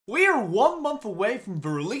We are 1 month away from the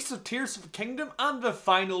release of Tears of the Kingdom and the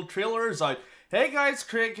final trailer is out. Hey guys,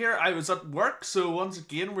 Craig here. I was at work, so once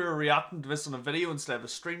again we're reacting to this on a video instead of a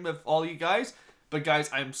stream with all you guys. But guys,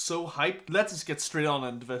 I'm so hyped. Let's just get straight on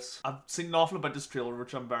into this. I've seen nothing about this trailer,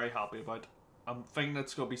 which I'm very happy about. I'm thinking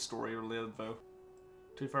it's going to be story related though.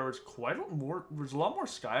 To be fair, there's quite a lot more, there's a lot more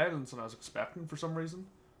Sky Islands than I was expecting for some reason.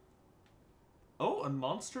 Oh, and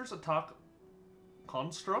monsters attack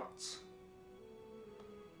constructs.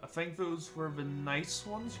 I think those were the nice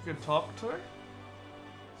ones you could talk to.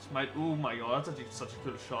 This might, oh my god, that's actually such a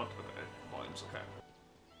cool shot. Okay, volumes, okay.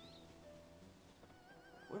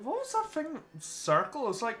 Wait, what was that thing? Circle?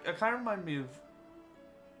 It's like, it kind of reminded me of...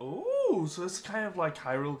 Oh, so this is kind of like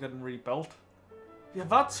Hyrule getting rebuilt. Yeah,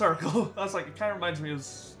 that circle. That's like, it kind of reminds me of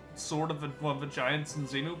sort of one of the giants in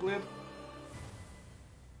Xenoblade.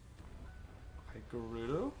 Okay,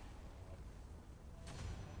 Gerudo.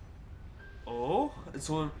 Oh,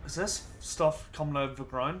 so is this stuff coming out of the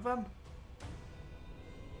ground then?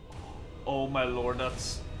 Oh my lord,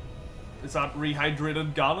 that's... Is that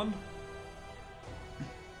rehydrated Ganon?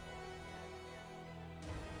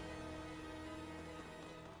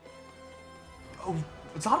 Oh,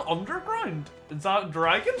 is that underground? Is that a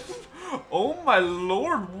dragon? Oh my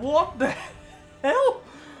lord, what the hell?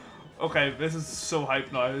 Okay, this is so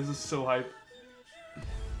hype now, this is so hype.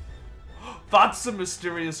 That's the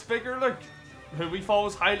mysterious figure, look! Who we thought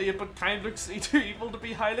was Hylia, but kind of looks too evil to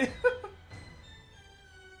be Hylia.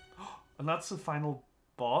 And that's the final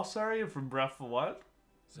boss area from Breath of the Wild.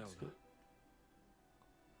 Zelda,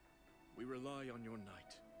 we rely on your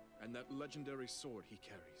knight, and that legendary sword he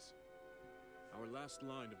carries. Our last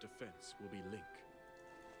line of defense will be Link.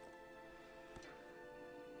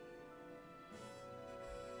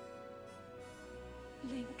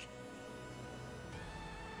 Link.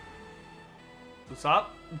 Is that...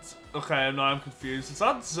 Okay, now I'm confused. Is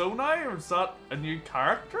that Zonai or is that a new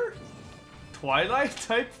character? Twilight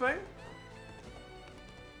type thing?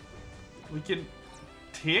 We can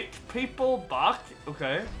take people back?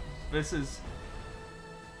 Okay. This is...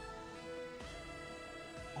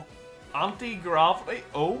 Anti-gravity?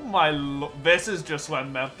 Oh my this is just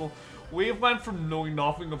went mental. We went from knowing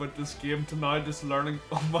nothing about this game to now just learning...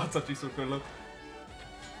 Oh, that's actually so cool. Look.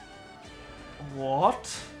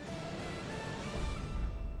 What?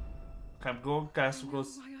 Okay, I'm going, guys, we'll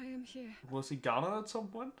see Ganon at some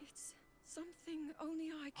point. It's something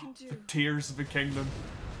only I can do. The Tears of the Kingdom.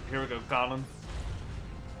 Here we go, Ganon.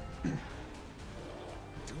 Do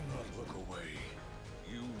not look away.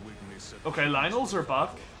 You witness it. Okay, Lionels are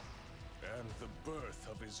back. And the birth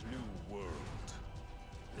of his new world.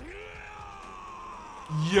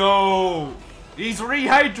 Yo! He's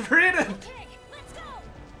rehydrated!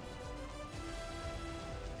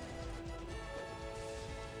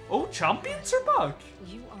 Oh, champions are back!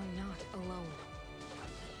 You are not alone.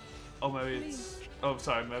 Oh, maybe it's... Oh,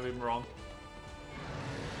 sorry, maybe I'm wrong.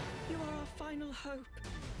 You are our final hope.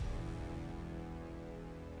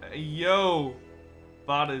 Yo!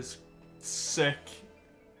 That is sick.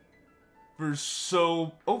 There's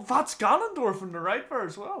so... Oh, that's Ganondorf in the right there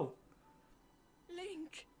as well.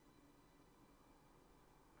 Link.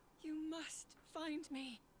 You must find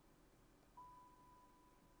me.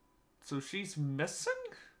 So she's missing?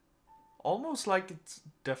 Almost like it's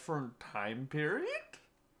different time period?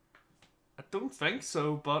 I don't think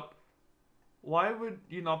so, but why would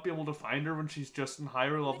you not be able to find her when she's just in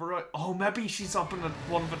Hyrule Override? Oh, maybe she's up in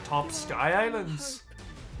one of the top Sky Islands.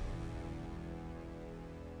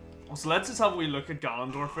 So let's just have a wee look at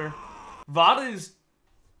Ganondorf here. That is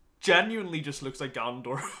genuinely just looks like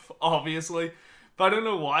Ganondorf, obviously. But I don't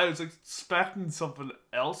know why, I was expecting something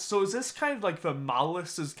else. So is this kind of like the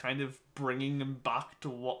malice is kind of bringing him back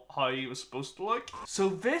to how he was supposed to look? So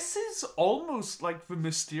this is almost like the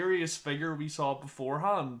mysterious figure we saw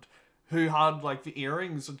beforehand, who had like the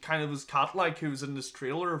earrings and kind of was cat-like, who was in this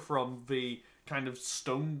trailer from the kind of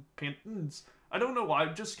stone paintings. I don't know why,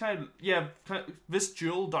 just kind of, yeah, this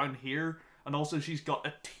jewel down here, and also she's got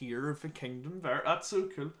a tear of the kingdom there. That's so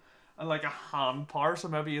cool. And like a hand power, so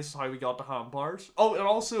maybe this is how we got the hand powers. Oh, and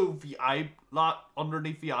also the eye, that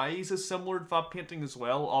underneath the eyes is similar to that painting as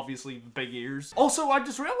well. Obviously, the big ears. Also, I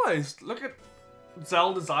just realized, look at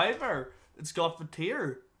Zelda's eye there. It's got the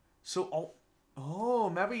tear. So, oh,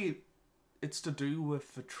 maybe it's to do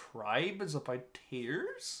with the tribe is about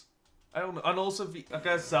tears? I don't know. And also, I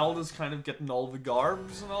guess Zelda's kind of getting all the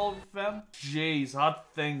garbs and all of them. Jeez, that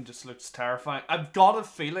thing just looks terrifying. I've got a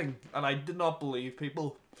feeling, and I did not believe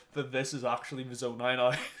people, that this is actually the Zonai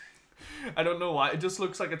now. I don't know why. It just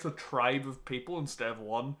looks like it's a tribe of people instead of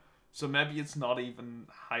one. So maybe it's not even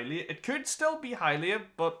Hylia. It could still be Hylia,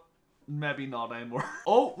 but maybe not anymore.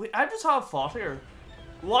 Oh, wait, I just have a thought here.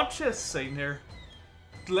 Watch this scene here.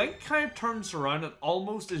 Link kind of turns around and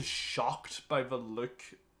almost is shocked by the look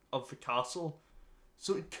of the castle.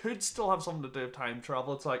 So it could still have something to do with time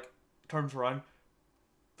travel. It's like, turns around.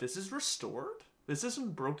 This is restored? This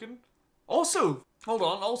isn't broken? Also, hold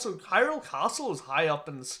on, also, Hyrule Castle is high up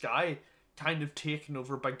in the sky, kind of taken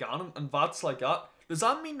over by Ganon, and that's like that. Does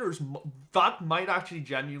that mean that might actually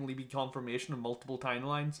genuinely be confirmation of multiple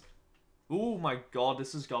timelines? Oh my god,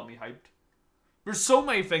 this has got me hyped. There's so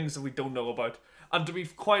many things that we don't know about. And to be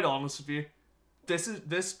quite honest with you,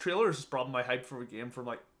 this trailer has brought my hype for the game from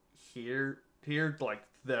like here to like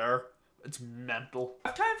there. It's mental.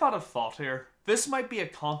 I've kind of had a thought here. This might be a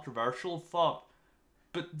controversial thought,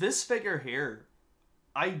 but this figure here,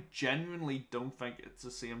 I genuinely don't think it's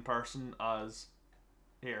the same person as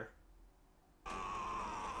here.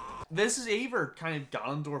 This is either kind of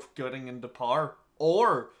Ganondorf getting into power,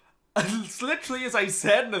 or it's literally as I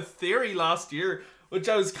said in a theory last year, which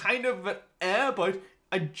I was kind of about,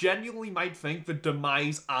 I genuinely might think the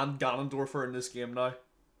demise and Ganondorf are in this game now.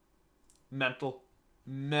 Mental.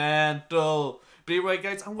 Mental. But anyway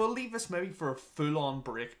guys, I'm going to leave this maybe for a full-on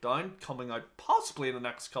breakdown coming out possibly in the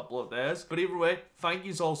next couple of days. But either way, thank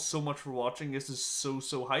you all so much for watching. This is so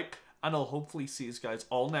hype, and I'll hopefully see you guys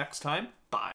all next time. Bye.